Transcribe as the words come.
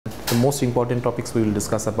the most important topics we will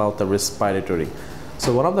discuss about the respiratory.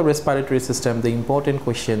 So one of the respiratory system, the important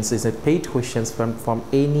questions is a paid questions from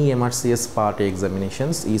any MRCS part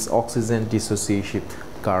examinations is oxygen dissociation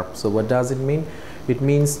curve. So what does it mean? It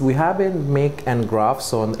means we have a make and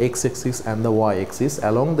graphs on the x-axis and the y-axis.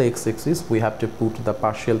 Along the x-axis we have to put the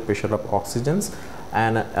partial pressure of oxygens,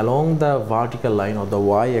 and along the vertical line or the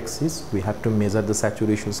y-axis we have to measure the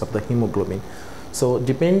saturations of the hemoglobin. So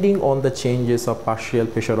depending on the changes of partial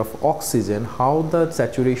pressure of oxygen, how the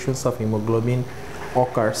saturations of hemoglobin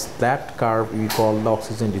occurs, that curve we call the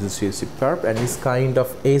oxygen dissociation curve, and is kind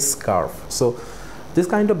of S curve. So this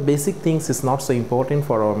kind of basic things is not so important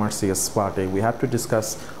for our MRCS part A. We have to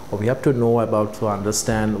discuss, or we have to know about to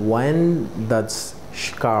understand when that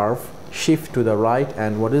curve shift to the right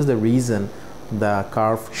and what is the reason the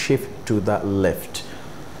curve shift to the left.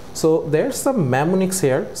 So there's some mnemonics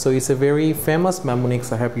here. So it's a very famous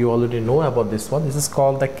mnemonics. I hope you already know about this one. This is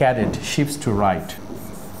called the cadet shifts to right.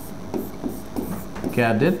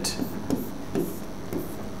 Cadet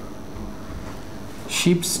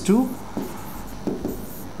shifts to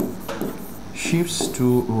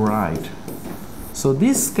right. So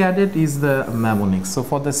this cadet is the mnemonic. So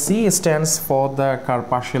for the C stands for the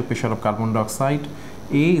partial pressure of carbon dioxide.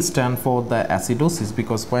 A stands for the acidosis,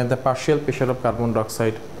 because when the partial pressure of carbon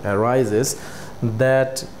dioxide arises,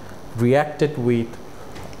 that reacted with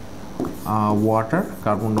water,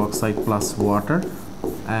 carbon dioxide plus water,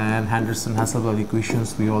 and Henderson-Hasselbalch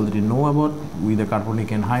equations we already know about. With the carbonic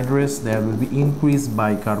anhydrase, there will be increased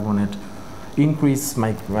bicarbonate, increased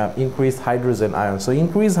hydrogen ion. So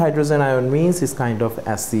increased hydrogen ion means is kind of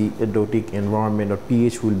acidotic environment, or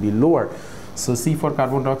pH will be lower. So C for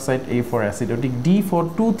carbon dioxide, A for acidotic, D for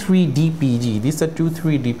 2,3-DPG. This is a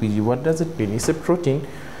 2,3-DPG. What does it mean? It's a protein.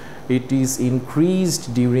 It is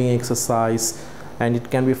increased during exercise and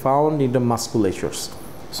it can be found in the musculatures.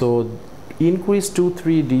 So increased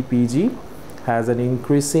 2,3-DPG has an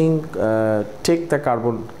increasing take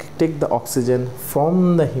the oxygen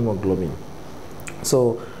from the hemoglobin.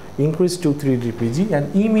 So increased 2,3-DPG,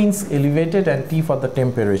 and E means elevated and T for the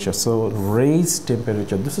temperature. So raised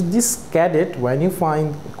temperature. This cadet, when you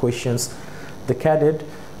find questions, the cadet,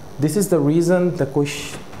 this is the reason the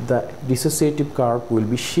dissociative curve will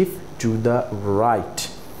be shift to the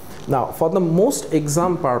right. Now for the most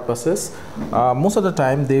exam purposes, most of the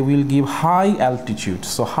time they will give high altitude.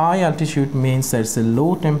 So high altitude means there's a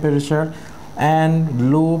low temperature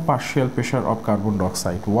and low partial pressure of carbon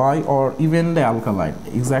dioxide. Why? Or even the alkaline,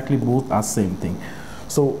 exactly both are same thing.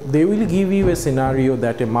 So they will give you a scenario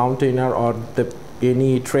that a mountaineer or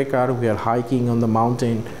any trekker who are hiking on the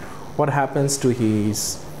mountain, what happens to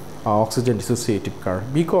his oxygen dissociative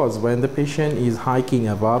curve? Because when the patient is hiking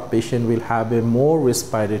above, patient will have a more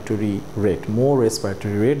respiratory rate.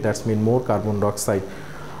 That means more carbon dioxide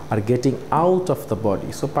are getting out of the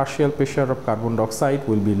body. So partial pressure of carbon dioxide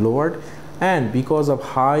will be lowered, and because of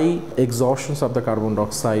high exhaustions of the carbon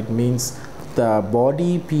dioxide means the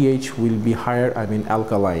body pH will be higher, I mean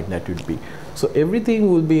alkaline that would be. So everything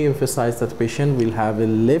will be emphasized that the patient will have a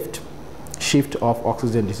left shift of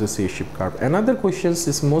oxygen dissociation curve. Another question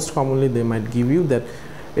is most commonly they might give you that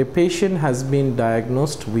a patient has been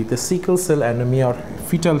diagnosed with a sickle cell anemia or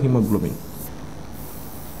fetal hemoglobin,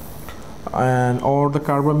 and or the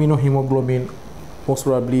carbaminohemoglobin. Most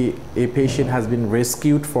probably a patient has been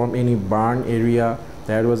rescued from any burn area.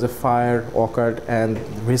 There was a fire occurred and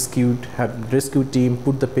rescue team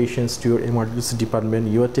put the patients to your emergency department.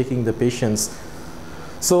 You are taking the patients.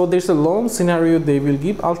 So there's a long scenario they will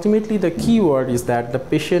give. Ultimately the keyword is that the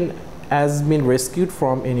patient has been rescued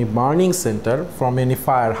from any burning center, from any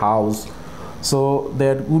firehouse. So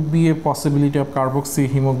there would be a possibility of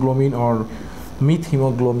carboxyhemoglobin or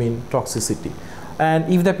methemoglobin toxicity.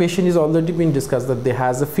 And if the patient is already been discussed that they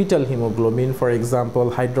has a fetal hemoglobin, for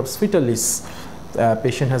example, hydrops fetalis,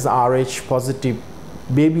 patient has RH positive,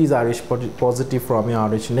 baby is RH positive from a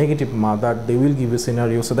RH negative mother, they will give a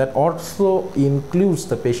scenario. So that also includes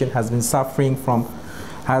the patient has been suffering from,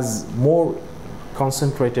 has more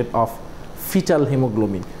concentrated of fetal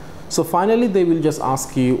hemoglobin. So finally they will just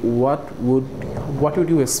ask you what would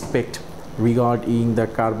you expect regarding the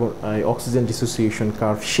oxygen dissociation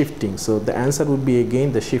curve shifting. So the answer would be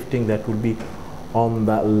again the shifting that would be on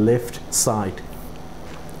the left side.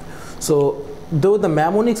 So though the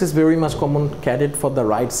mnemonics is very much common cadet for the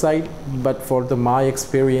right side, but for my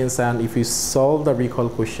experience and if you solve the recall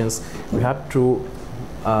questions, we have to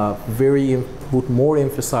put more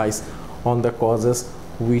emphasis on the causes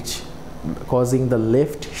which causing the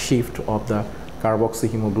left shift of the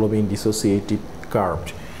carboxyhemoglobin dissociative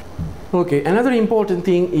curve. Okay, another important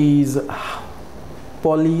thing is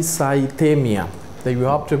polycythemia. Then you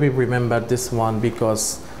have to be remembered this one,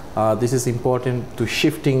 because this is important to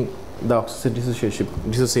shifting the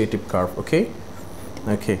dissociative curve. Okay.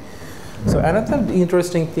 So another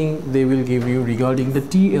interesting thing they will give you regarding the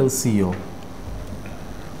TLCO.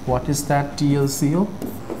 What is that TLCO?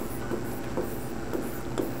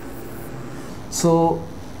 So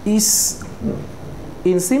is,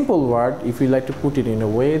 in simple word, if you like to put it in a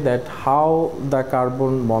way, that how the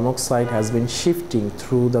carbon monoxide has been shifting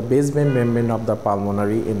through the basement membrane of the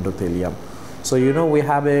pulmonary endothelium. So you know, we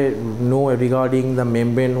have a know regarding the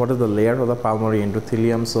membrane, what is the layer of the pulmonary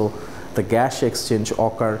endothelium. So the gas exchange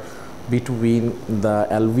occur between the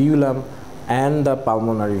alveolum and the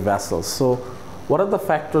pulmonary vessels. So what are the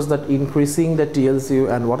factors that increasing the TLCO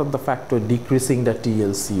and what are the factors decreasing the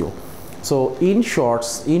TLCO? So in short,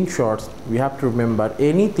 we have to remember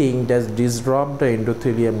anything that disrupts the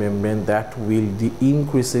endothelial membrane, that will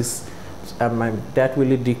decreases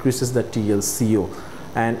the TLCO.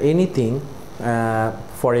 And anything,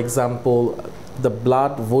 for example, the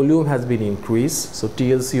blood volume has been increased, so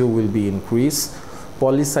TLCO will be increased.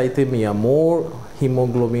 Polycythemia, more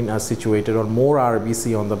hemoglobin are situated or more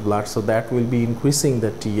RBC on the blood, so that will be increasing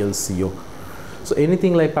the TLCO. So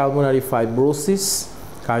anything like pulmonary fibrosis,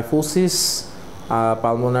 kyphosis,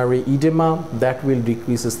 pulmonary edema, that will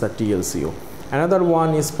decreases the TLCO. Another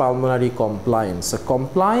one is pulmonary compliance. So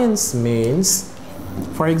compliance means,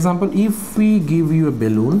 for example, if we give you a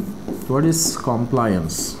balloon, what is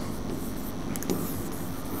compliance?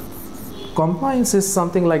 Compliance is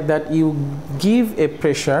something like that you give a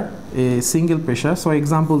pressure, a single pressure. So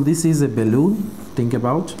example, this is a balloon, think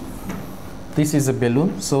about, this is a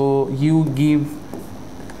balloon. So you give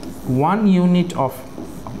 1 unit of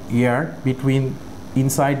air between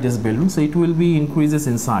inside this balloon, so it will be increases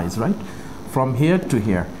in size, right, from here to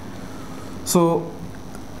here. So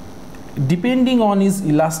depending on its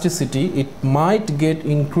elasticity, it might get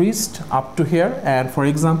increased up to here. And for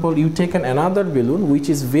example, you take another balloon which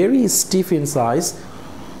is very stiff in size.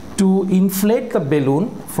 To inflate the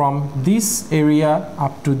balloon from this area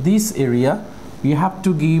up to this area, you have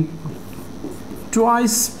to give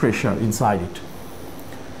twice pressure inside it.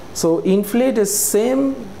 So inflate the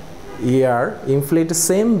same air, inflate the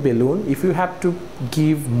same balloon, if you have to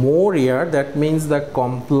give more air, that means the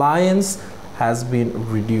compliance has been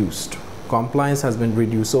reduced. Compliance has been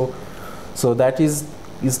reduced. So that is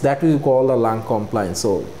that we call the lung compliance.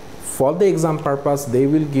 So for the exam purpose, they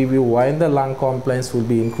will give you when the lung compliance will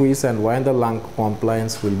be increased and when the lung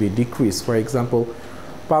compliance will be decreased. For example,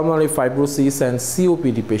 pulmonary fibrosis and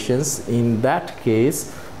COPD patients, in that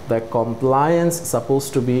case, the compliance is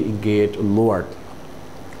supposed to be get lowered.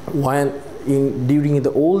 When during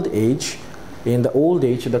the old age,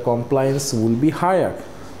 the compliance will be higher.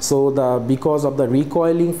 So because of the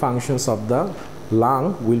recoiling functions of the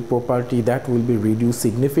lung will property, that will be reduced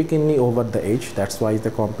significantly over the age. That's why the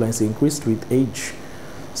compliance increased with age.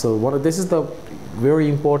 So this is the very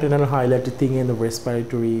important and highlighted thing in the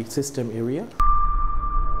respiratory system area.